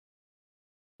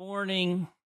Morning.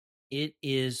 It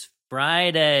is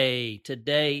Friday.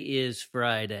 Today is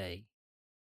Friday,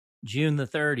 June the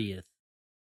 30th,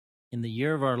 in the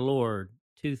year of our Lord,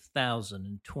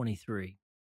 2023.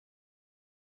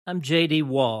 I'm J.D.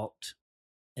 Walt,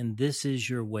 and this is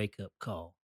your wake-up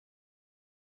call.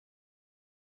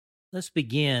 Let's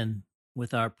begin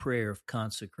with our prayer of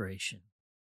consecration.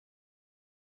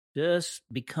 Just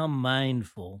become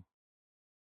mindful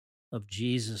of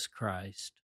Jesus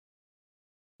Christ.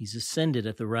 He's ascended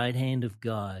at the right hand of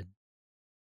God.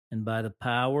 And by the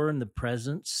power and the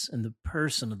presence and the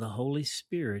person of the Holy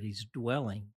Spirit, He's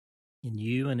dwelling in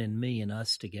you and in me and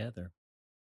us together.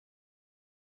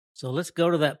 So let's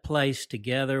go to that place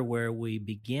together where we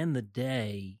begin the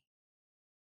day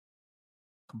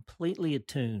completely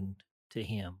attuned to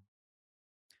Him.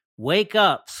 Wake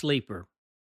up, sleeper,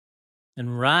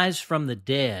 and rise from the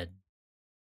dead,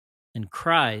 and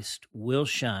Christ will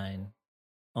shine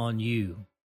on you.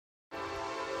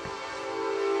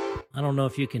 I don't know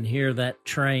if you can hear that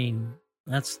train.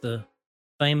 That's the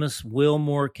famous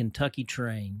Wilmore, Kentucky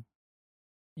train.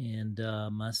 And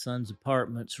my son's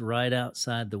apartment's right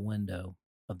outside the window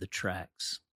of the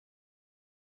tracks.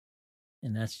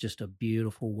 And that's just a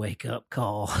beautiful wake-up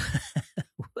call.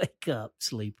 Wake up,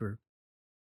 sleeper.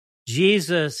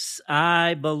 Jesus,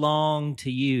 I belong to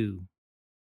you.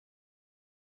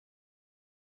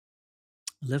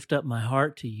 Lift up my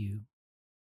heart to you.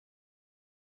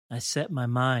 I set my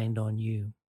mind on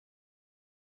you.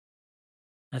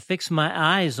 I fix my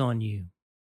eyes on you.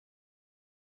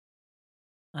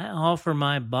 I offer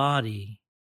my body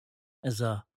as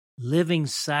a living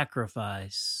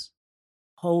sacrifice,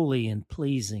 holy and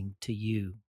pleasing to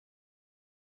you.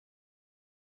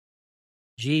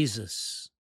 Jesus,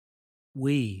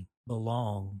 we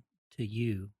belong to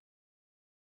you.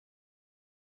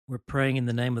 We're praying in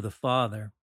the name of the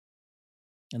Father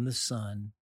and the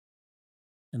Son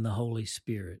and the Holy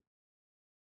Spirit.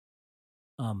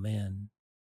 Amen.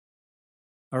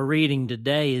 Our reading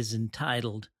today is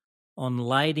entitled, On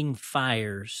Lighting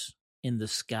Fires in the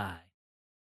Sky.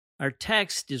 Our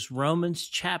text is Romans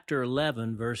chapter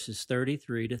 11, verses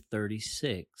 33 to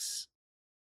 36.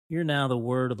 Hear now the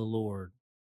word of the Lord.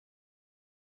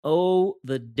 Oh,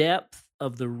 the depth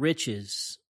of the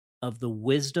riches of the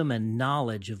wisdom and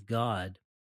knowledge of God.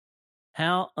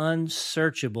 How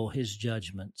unsearchable His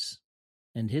judgments,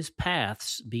 and His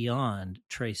paths beyond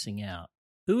tracing out.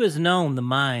 Who has known the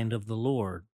mind of the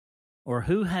Lord, or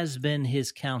who has been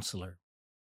His counselor?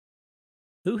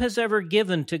 Who has ever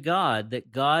given to God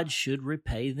that God should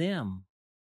repay them?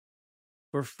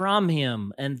 For from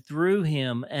Him and through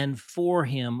Him and for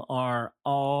Him are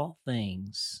all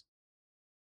things.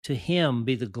 To Him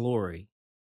be the glory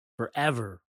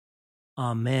forever.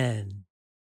 Amen.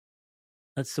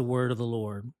 That's the word of the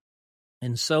Lord.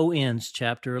 And so ends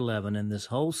chapter 11 and this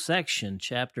whole section,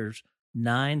 chapters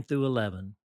 9 through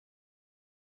 11.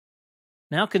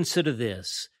 Now consider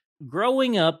this.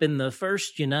 Growing up in the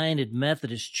First United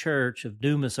Methodist Church of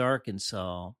Dumas,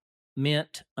 Arkansas,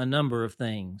 meant a number of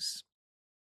things.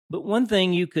 But one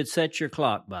thing you could set your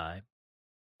clock by: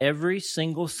 every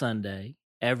single Sunday,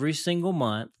 every single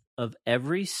month of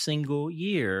every single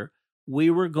year,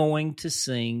 we were going to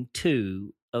sing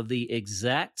two of the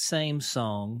exact same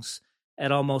songs at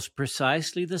almost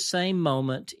precisely the same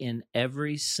moment in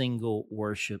every single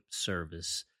worship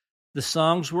service. The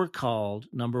songs were called,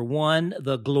 number one,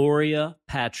 the Gloria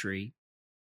Patri,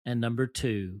 and number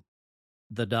two,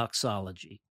 the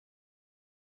Doxology.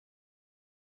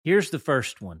 Here's the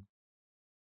first one.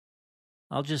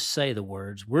 I'll just say the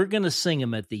words. We're going to sing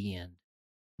them at the end.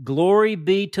 Glory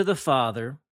be to the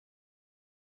Father.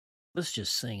 Let's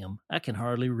just sing them. I can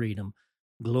hardly read them.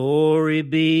 Glory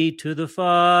be to the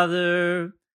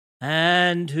Father,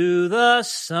 and to the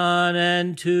Son,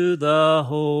 and to the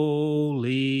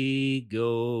Holy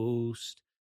Ghost,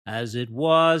 as it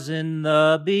was in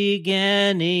the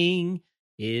beginning,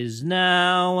 is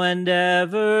now, and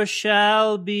ever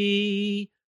shall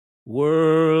be,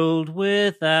 world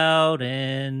without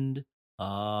end.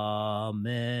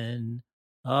 Amen.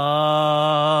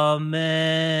 Amen.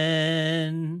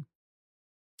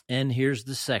 And here's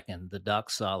the second, the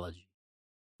Doxology.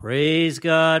 Praise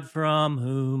God from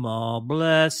whom all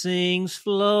blessings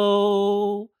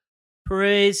flow.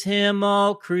 Praise Him,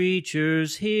 all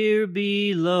creatures here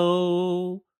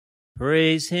below.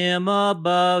 Praise Him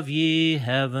above, ye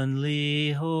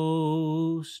heavenly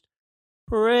host.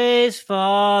 Praise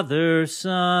Father,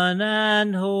 Son,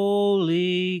 and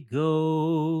Holy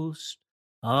Ghost.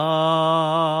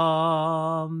 Amen.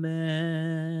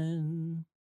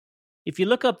 If you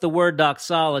look up the word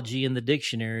doxology in the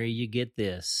dictionary, you get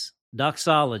this.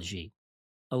 Doxology,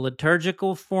 a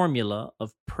liturgical formula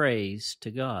of praise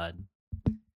to God.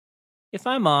 If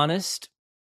I'm honest,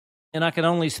 and I can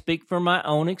only speak from my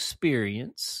own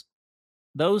experience,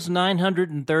 those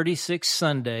 936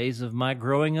 Sundays of my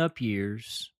growing up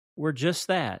years were just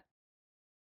that,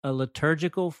 a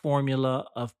liturgical formula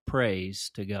of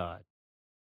praise to God.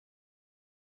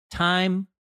 Time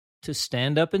to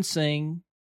stand up and sing,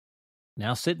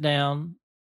 now sit down,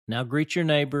 now greet your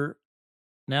neighbor,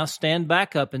 now stand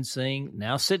back up and sing,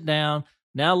 now sit down,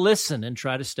 now listen and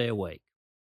try to stay awake.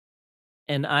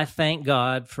 And I thank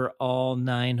God for all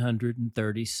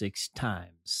 936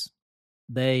 times.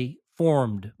 They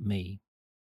formed me.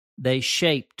 They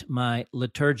shaped my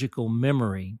liturgical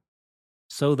memory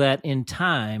so that in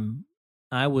time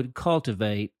I would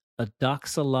cultivate a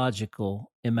doxological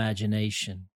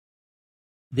imagination.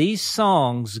 These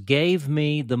songs gave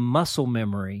me the muscle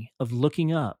memory of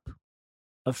looking up,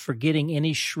 of forgetting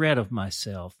any shred of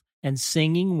myself, and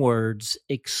singing words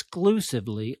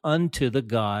exclusively unto the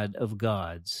God of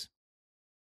gods.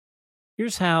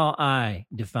 Here's how I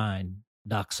define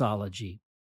doxology.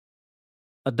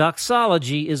 A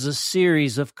doxology is a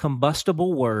series of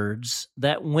combustible words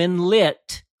that, when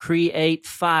lit, create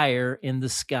fire in the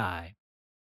sky.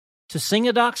 To sing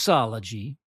a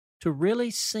doxology, to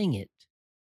really sing it,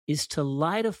 is to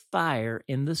light a fire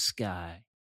in the sky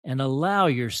and allow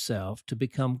yourself to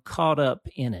become caught up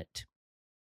in it.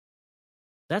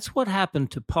 That's what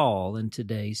happened to Paul in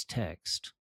today's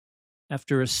text.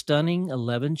 After a stunning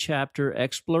 11-chapter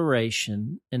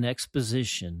exploration and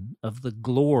exposition of the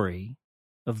glory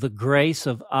of the grace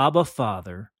of Abba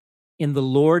Father in the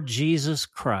Lord Jesus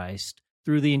Christ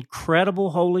through the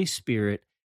incredible Holy Spirit,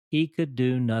 he could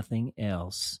do nothing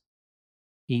else.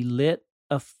 He lit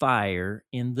a fire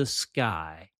in the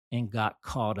sky and got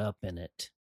caught up in it.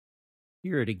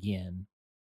 Hear it again.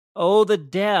 Oh, the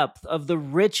depth of the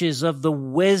riches of the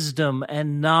wisdom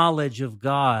and knowledge of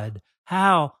God.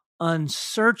 How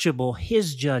unsearchable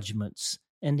his judgments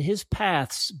and his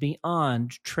paths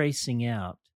beyond tracing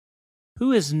out.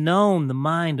 Who has known the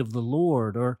mind of the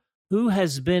Lord, or who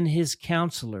has been his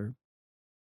counselor?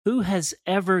 Who has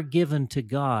ever given to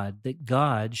God that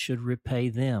God should repay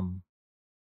them?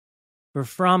 For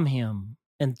from him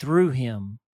and through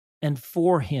him and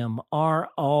for him are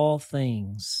all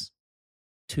things.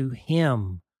 To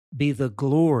him be the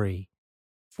glory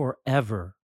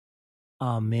forever.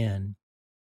 Amen.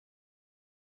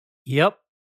 Yep,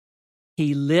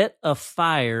 he lit a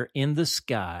fire in the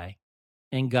sky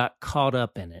and got caught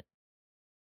up in it.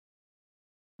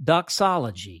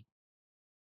 Doxology.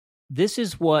 This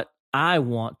is what I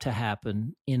want to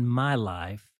happen in my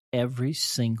life every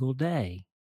single day.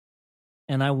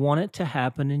 And I want it to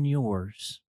happen in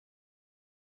yours.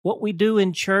 What we do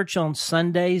in church on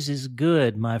Sundays is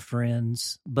good, my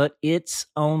friends, but it's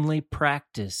only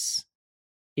practice.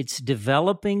 It's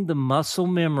developing the muscle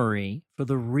memory for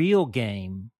the real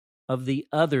game of the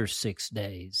other 6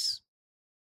 days.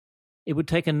 It would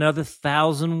take another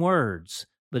 1,000 words,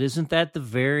 but isn't that the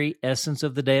very essence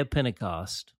of the day of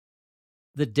Pentecost?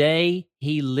 The day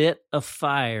he lit a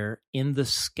fire in the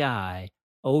sky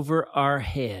over our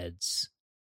heads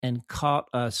and caught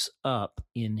us up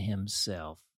in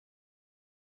himself.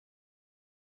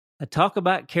 I talk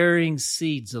about carrying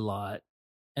seeds a lot,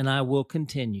 and I will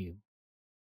continue.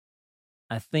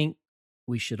 I think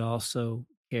we should also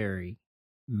carry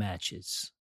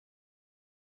matches.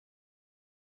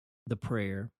 The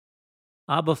prayer.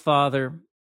 Abba, Father,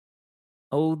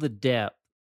 oh, the depth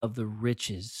of the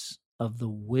riches of the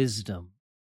wisdom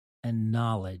and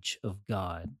knowledge of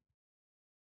God.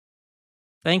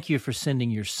 Thank you for sending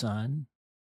your Son,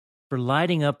 for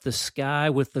lighting up the sky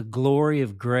with the glory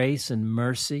of grace and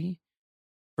mercy,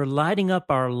 for lighting up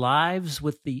our lives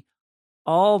with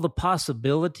all the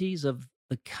possibilities of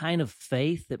the kind of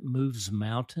faith that moves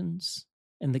mountains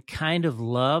and the kind of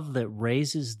love that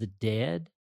raises the dead.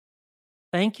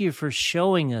 Thank you for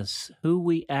showing us who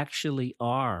we actually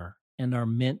are and are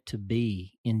meant to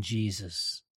be in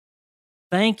Jesus.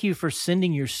 Thank you for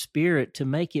sending your Spirit to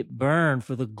make it burn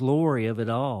for the glory of it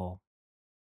all,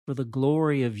 for the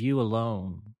glory of you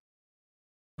alone.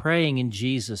 Praying in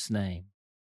Jesus' name.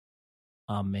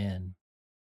 Amen.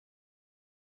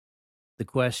 The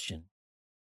question.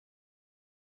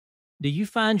 Do you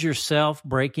find yourself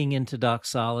breaking into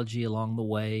doxology along the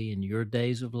way in your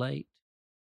days of late?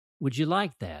 Would you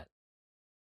like that?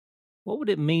 What would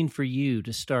it mean for you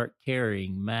to start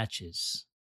carrying matches?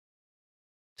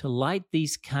 To light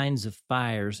these kinds of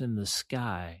fires in the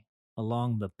sky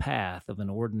along the path of an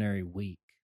ordinary week?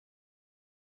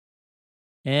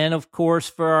 And of course,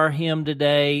 for our hymn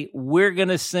today, we're going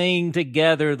to sing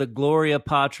together the Gloria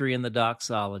Patri and the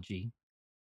doxology.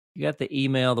 You got the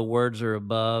email, the words are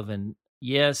above, and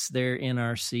yes, they're in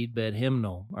our seedbed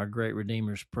hymnal, our Great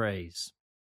Redeemer's Praise.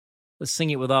 Let's sing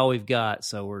it with all we've got,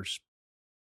 sowers.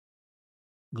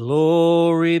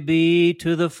 Glory be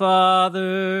to the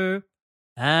Father,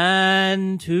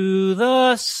 and to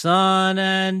the Son,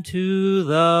 and to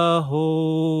the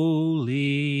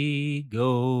Holy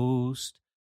Ghost,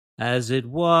 as it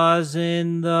was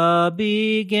in the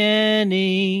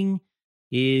beginning,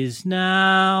 is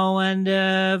now, and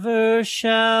ever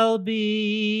shall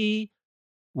be,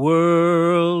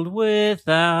 world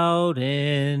without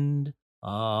end.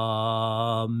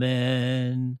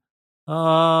 Amen.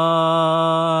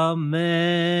 Amen.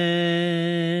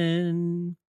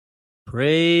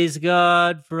 Praise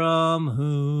God, from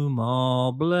whom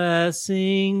all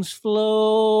blessings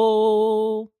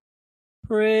flow.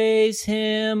 Praise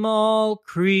him, all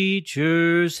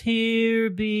creatures here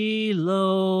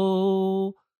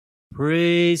below.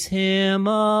 Praise him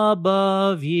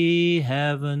above, ye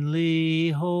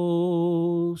heavenly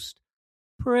host.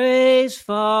 Praise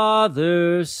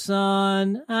Father,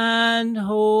 Son, and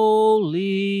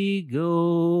Holy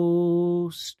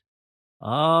Ghost.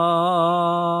 Amen.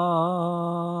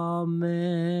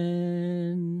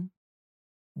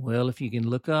 Well, if you can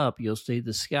look up, you'll see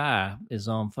the sky is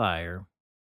on fire,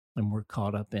 and we're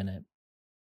caught up in it.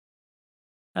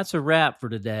 That's a wrap for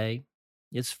today.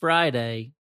 It's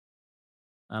Friday.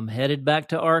 I'm headed back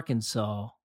to Arkansas.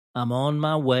 I'm on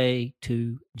my way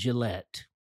to Gillette.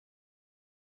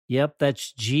 Yep,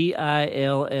 that's Gillett,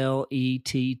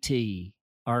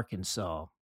 Arkansas.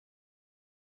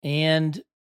 And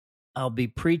I'll be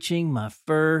preaching my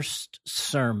first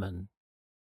sermon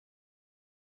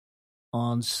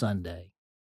on Sunday.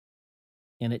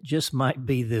 And it just might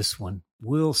be this one.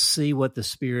 We'll see what the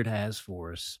Spirit has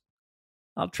for us.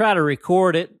 I'll try to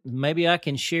record it. Maybe I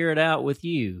can share it out with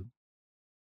you.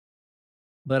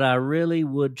 But I really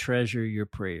would treasure your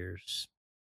prayers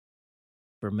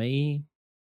for me,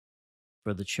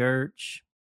 for the church,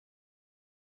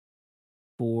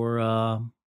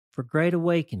 for Great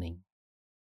Awakening.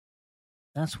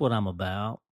 That's what I'm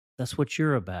about. That's what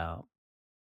you're about.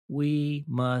 We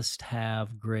must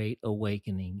have great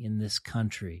awakening in this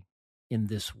country, in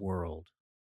this world.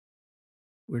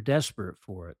 We're desperate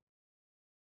for it.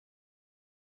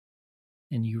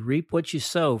 And you reap what you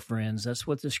sow, friends. That's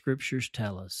what the scriptures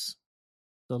tell us.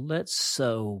 So let's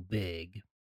sow big.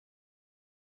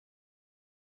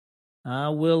 I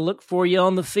will look for you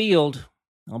on the field.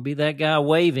 I'll be that guy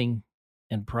waving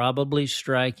and probably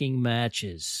striking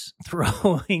matches,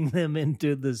 throwing them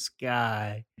into the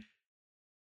sky.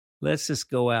 Let's just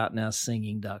go out now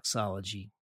singing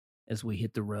doxology as we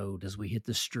hit the road, as we hit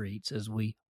the streets, as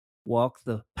we walk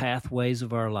the pathways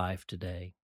of our life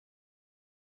today.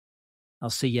 I'll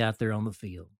see you out there on the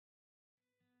field.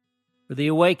 For The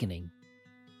Awakening,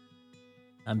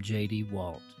 I'm J.D.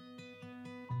 Walt.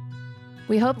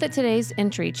 We hope that today's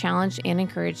entry challenged and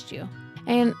encouraged you.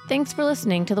 And thanks for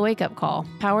listening to The Wake Up Call,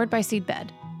 powered by Seedbed.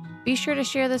 Be sure to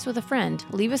share this with a friend,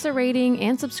 leave us a rating,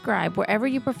 and subscribe wherever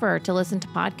you prefer to listen to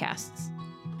podcasts.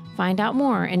 Find out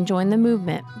more and join the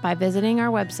movement by visiting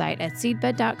our website at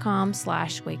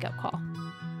seedbed.com/wakeupcall.